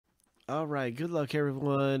All right. Good luck,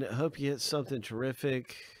 everyone. Hope you hit something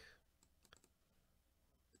terrific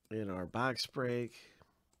in our box break.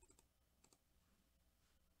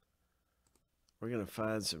 We're going to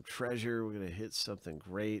find some treasure. We're going to hit something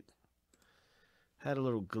great. Had a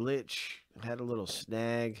little glitch, had a little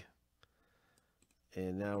snag,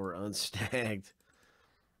 and now we're unsnagged.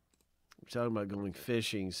 We're talking about going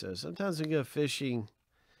fishing. So sometimes when you go fishing,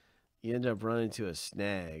 you end up running into a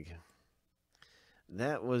snag.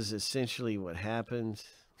 That was essentially what happened.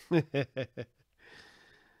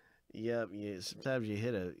 Yep, sometimes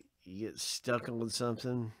you get stuck on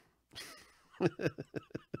something.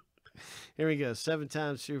 Here we go. 7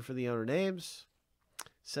 times through for the owner names.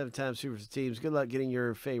 7 times through for the teams. Good luck getting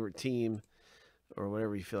your favorite team or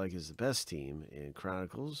whatever you feel like is the best team in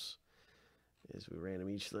Chronicles. As we random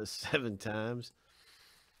each list 7 times.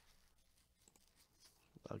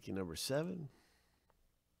 Lucky number 7.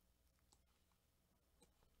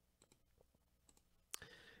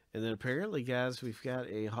 And then apparently, guys, we've got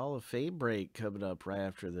a Hall of Fame break coming up right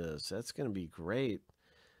after this. That's going to be great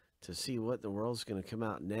to see what the world's going to come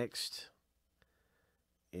out next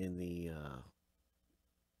in the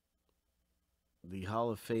Hall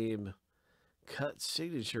of Fame cut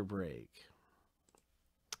signature break.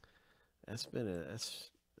 That's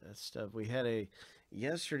stuff. We had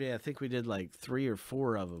yesterday, I think we did like 3 or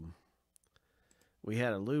 4 of them. We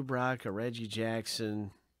had a Lou Brock, a Reggie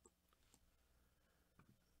Jackson,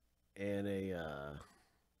 and a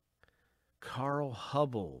Carl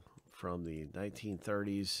Hubble from the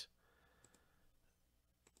 1930s.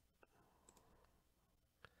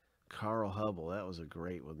 Carl Hubble, that was a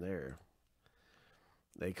great one there.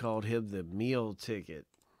 They called him the meal ticket,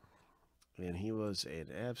 and he was an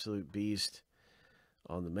absolute beast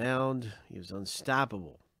on the mound. He was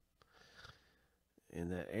unstoppable in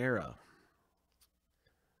that era.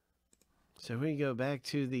 So we can go back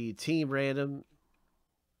to the team random.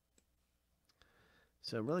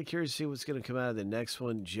 So I'm really curious to see what's going to come out of the next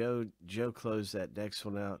one. Joe closed that next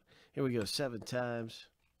one out. Here we go, 7 times.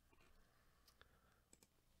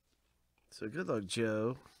 So good luck,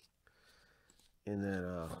 Joe, in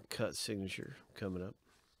that cut signature coming up.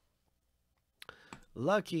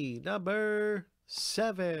 Lucky number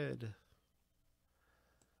 7.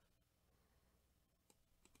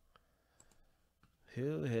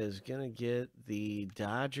 Who is going to get the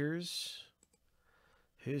Dodgers?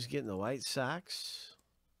 Who's getting the White Sox?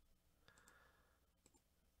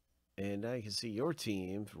 And now you can see your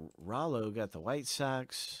team. Rollo got the White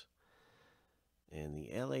Sox. And the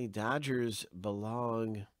LA Dodgers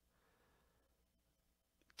belong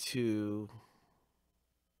to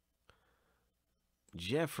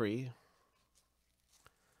Jeffrey.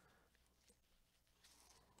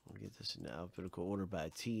 We'll get this in alphabetical order by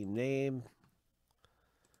team name.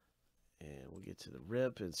 And we'll get to the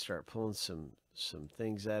rip and start pulling some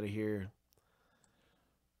things out of here.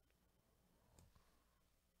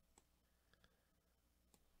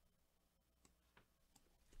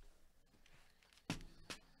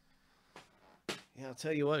 Yeah, I'll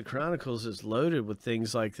tell you what, Chronicles is loaded with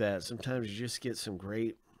things like that. Sometimes you just get some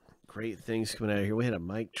great things coming out of here. We had a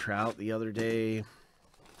Mike Trout the other day.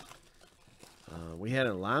 We had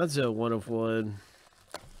an Alonzo 1/1.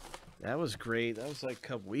 That was great. That was like a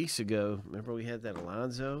couple weeks ago. Remember we had that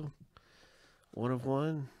Alonzo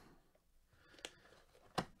 1/1?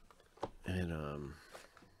 And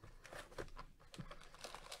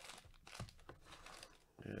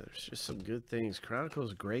yeah, there's just some good things.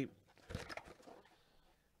 Chronicles great.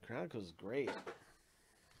 Chronicles great.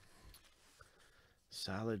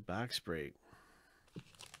 Solid box break.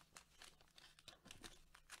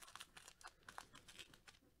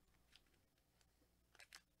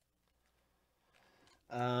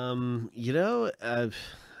 You know,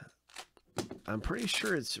 I'm pretty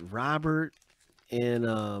sure it's Robert and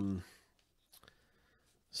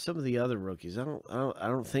some of the other rookies. I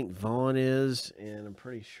don't think Vaughn is, and I'm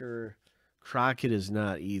pretty sure Crockett is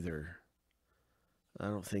not either. I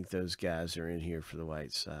don't think those guys are in here for the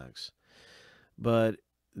White Sox. But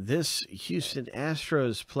this Houston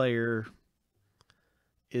Astros player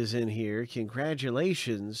is in here.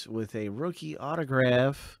 Congratulations with a rookie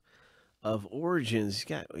autograph of Origins.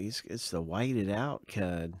 It's the whited out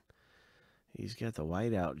kind. He's got the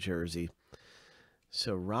white out jersey.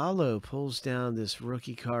 So Rollo pulls down this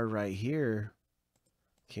rookie card right here.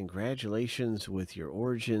 Congratulations with your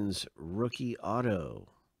Origins rookie auto.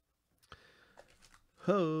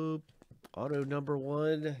 Hope auto number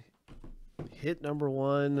 1, hit number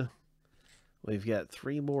 1. We've got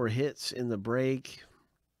 3 more hits in the break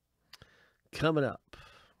coming up.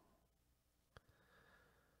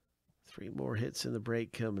 3 more hits in the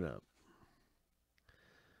break coming up.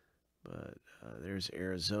 But there's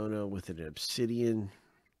Arizona with an obsidian.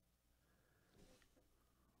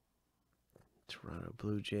 Toronto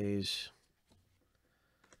Blue Jays.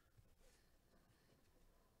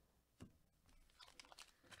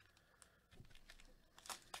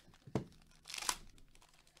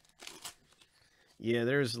 Yeah,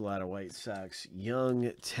 there's a lot of White Sox.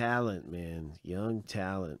 Young talent, man. Young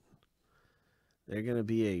talent. They're going to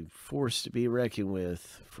be a force to be reckoned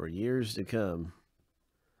with for years to come.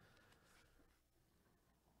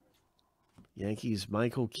 Yankees,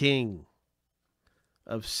 Michael King.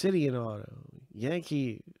 Obsidian Auto.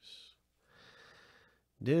 Yankees.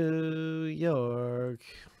 New York.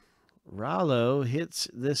 Rollo hits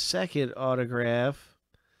the second autograph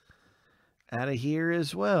out of here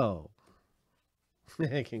as well.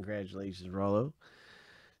 Congratulations, Rollo.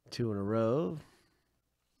 2 in a row.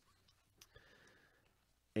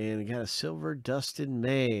 And we got a silver Dustin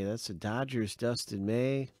May. That's a Dodgers Dustin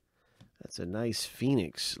May. That's a nice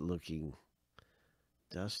Phoenix looking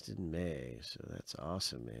Dustin May. So that's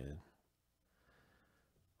awesome, man.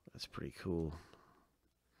 That's pretty cool.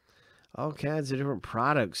 All kinds of different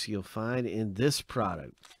products you'll find in this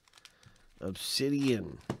product.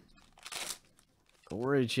 Obsidian.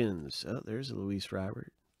 Origins. Oh, there's a Luis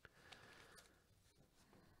Robert.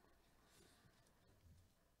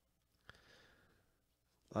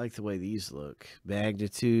 I like the way these look.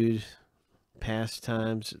 Magnitude.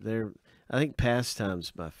 Pastimes. I think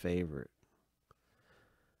Pastime's my favorite.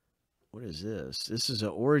 What is this? This is an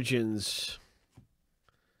Origins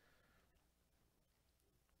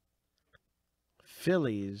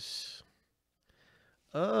Phillies.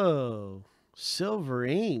 Oh, silver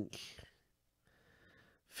ink.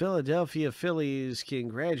 Philadelphia Phillies,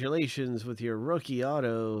 congratulations with your rookie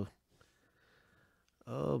auto.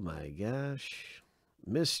 Oh my gosh.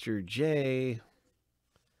 Mr. J.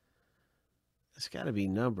 It's got to be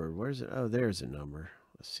numbered. Where's it? Oh, there's a number.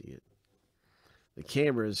 Let's see it. The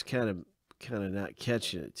camera is kind of not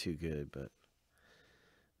catching it too good, but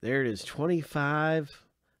there it is. 25,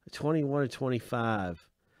 21 to 25.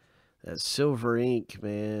 That silver ink,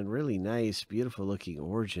 man. Really nice, beautiful looking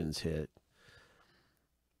Origins hit.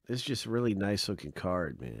 It's just a really nice looking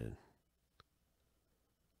card, man.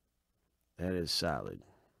 That is solid.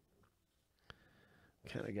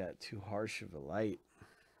 Kind of got too harsh of a light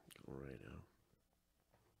right now.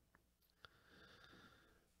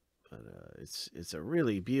 But it's a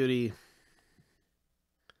really beauty.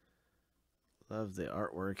 Love the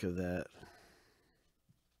artwork of that.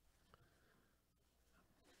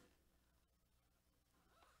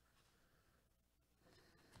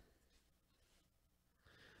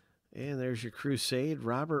 And there's your Crusade.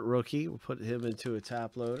 Robert rookie. We'll put him into a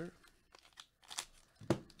top loader.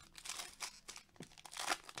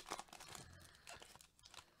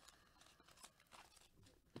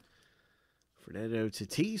 Fernando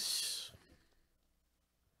Tatis.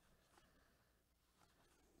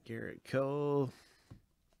 Garrett Cole.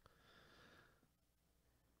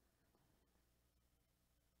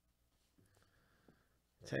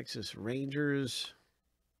 Texas Rangers.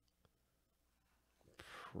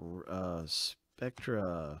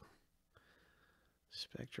 Spectra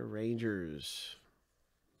Rangers.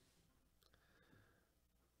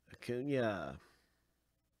 Acuna.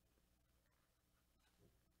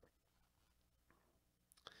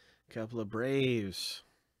 Couple of Braves.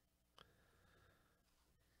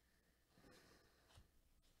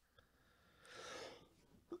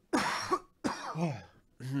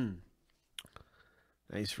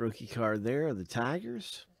 Nice rookie card there. The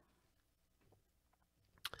Tigers.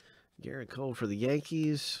 Garrett Cole for the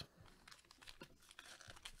Yankees.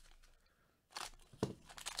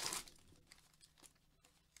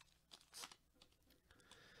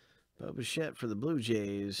 Bo Bichette for the Blue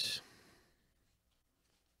Jays.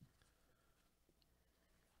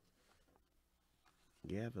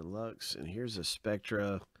 Gavin Lux. And here's a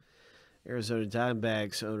Spectra. Arizona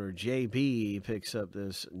Diamondbacks owner JB picks up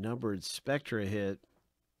this numbered Spectra hit.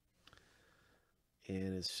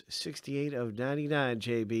 And it's 68 of 99,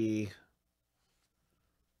 JB.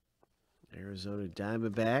 Arizona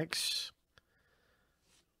Diamondbacks.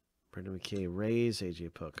 Brendan McKay Rays,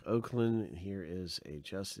 AJ Puck Oakland. And here is a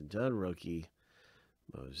Justin Dunn rookie.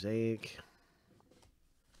 Mosaic.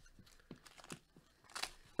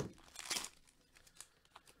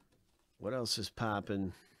 What else is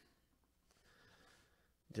popping?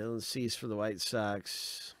 Dylan Cease for the White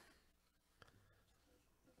Sox.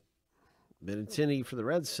 Benintendi for the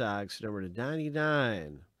Red Sox, number to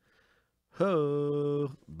 99.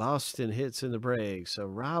 Ho! Boston hits in the break. So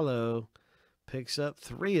Rollo picks up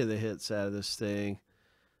 3 of the hits out of this thing.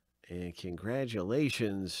 And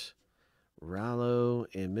congratulations, Rallo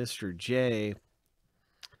and Mr. J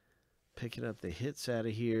picking up the hits out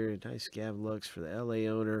of here. Nice Gavin Lux for the LA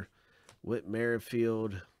owner. Whit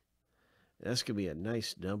Merrifield. That's going to be a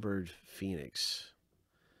nice numbered Phoenix.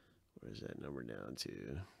 Where's that number down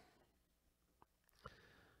to?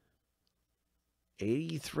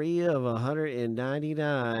 83 of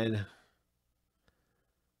 199.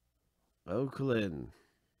 Oakland.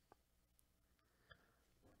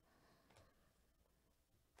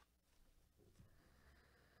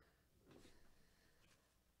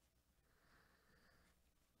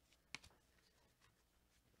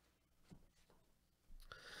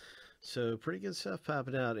 So pretty good stuff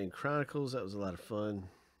popping out in Chronicles. That was a lot of fun.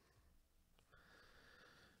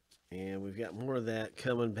 And we've got more of that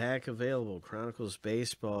coming back available. Chronicles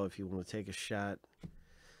Baseball, if you want to take a shot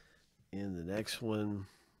in the next one.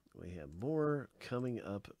 We have more coming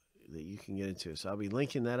up that you can get into. So I'll be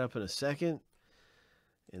linking that up in a second.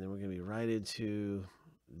 And then we're going to be right into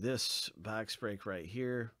this box break right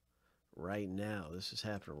here, right now. This is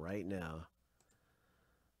happening right now.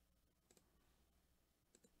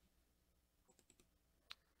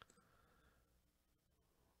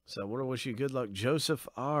 So I want to wish you good luck. Joseph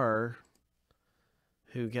R.,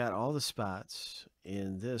 who got all the spots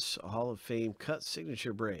in this Hall of Fame cut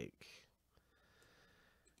signature break.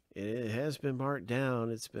 It has been marked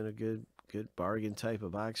down. It's been a good bargain type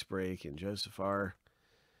of box break. And Joseph R.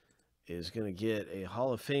 is going to get a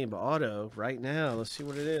Hall of Fame auto right now. Let's see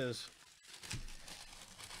what it is.